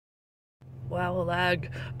Wow,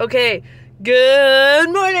 lag. Okay, good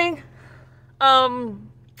morning.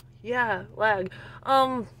 Yeah, lag.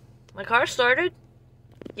 My car started.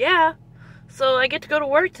 Yeah. So I get to go to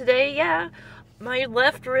work today. Yeah. My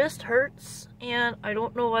left wrist hurts and I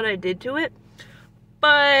don't know what I did to it,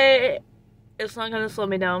 but it's not gonna slow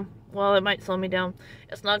me down. Well, it might slow me down.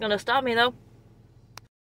 It's not gonna stop me though.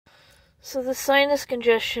 So the sinus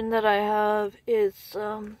congestion that I have is,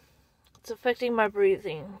 it's affecting my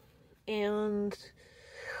breathing. And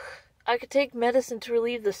I could take medicine to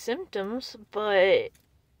relieve the symptoms, but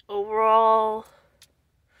overall,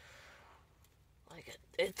 like,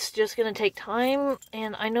 it's just gonna take time,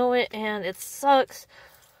 and I know it, and it sucks,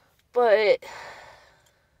 but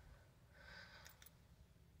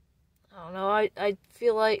I don't know, I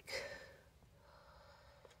feel like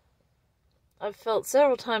I've felt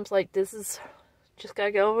several times like this is, just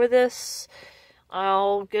gotta get over this,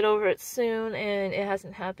 I'll get over it soon, and it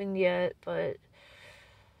hasn't happened yet, but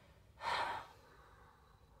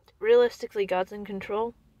realistically, God's in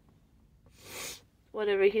control.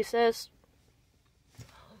 Whatever he says.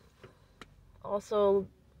 Also,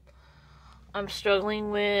 I'm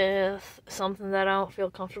struggling with something that I don't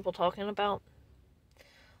feel comfortable talking about.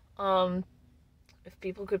 If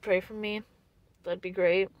people could pray for me, that'd be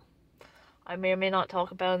great. I may or may not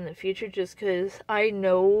talk about it in the future just because I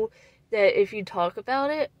know that if you talk about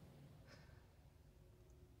it,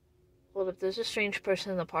 well, if there's a strange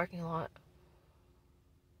person in the parking lot,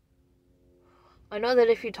 I know that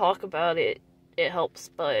if you talk about it, it helps,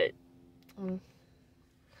 but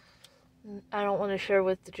I don't want to share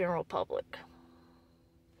with the general public.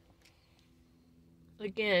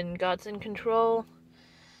 Again, God's in control.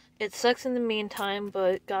 It sucks in the meantime,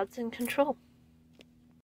 but God's in control.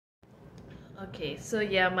 Okay, so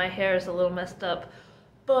yeah, my hair is a little messed up,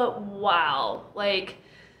 but wow, like,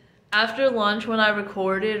 after lunch when I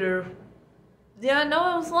recorded, yeah,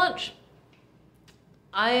 no, it was lunch.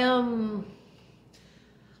 I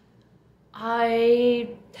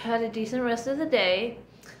had a decent rest of the day.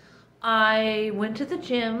 I went to the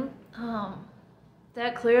gym.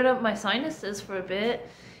 That cleared up my sinuses for a bit,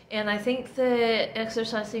 and I think that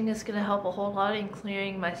exercising is going to help a whole lot in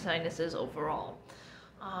clearing my sinuses overall.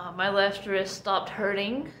 My left wrist stopped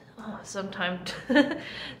hurting sometime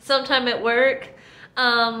at work.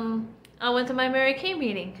 I went to my Mary Kay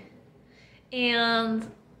meeting, and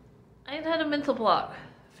I had a mental block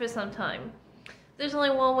for some time. There's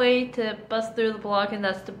only one way to bust through the block, and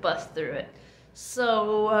that's to bust through it.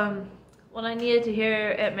 So, what I needed to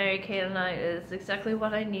hear at Mary Kay tonight is exactly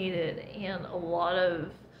what I needed, and a lot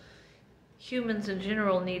of humans in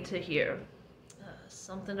general need to hear.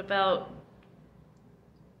 Something about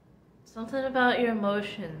your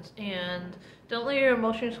emotions, and don't let your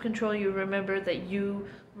emotions control you. Remember that you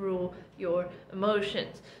rule your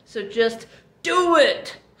emotions. So just do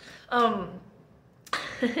it!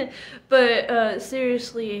 But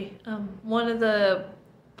seriously, one of the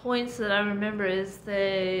points that I remember is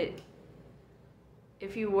that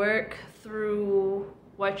if you work through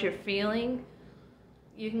what you're feeling,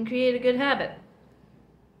 you can create a good habit.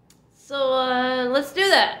 So let's do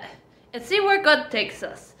that and see where God takes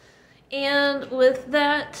us. And with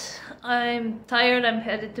that, I'm tired, I'm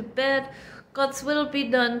headed to bed. God's will be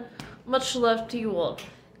done. Much love to you all.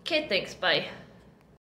 Okay, thanks, bye.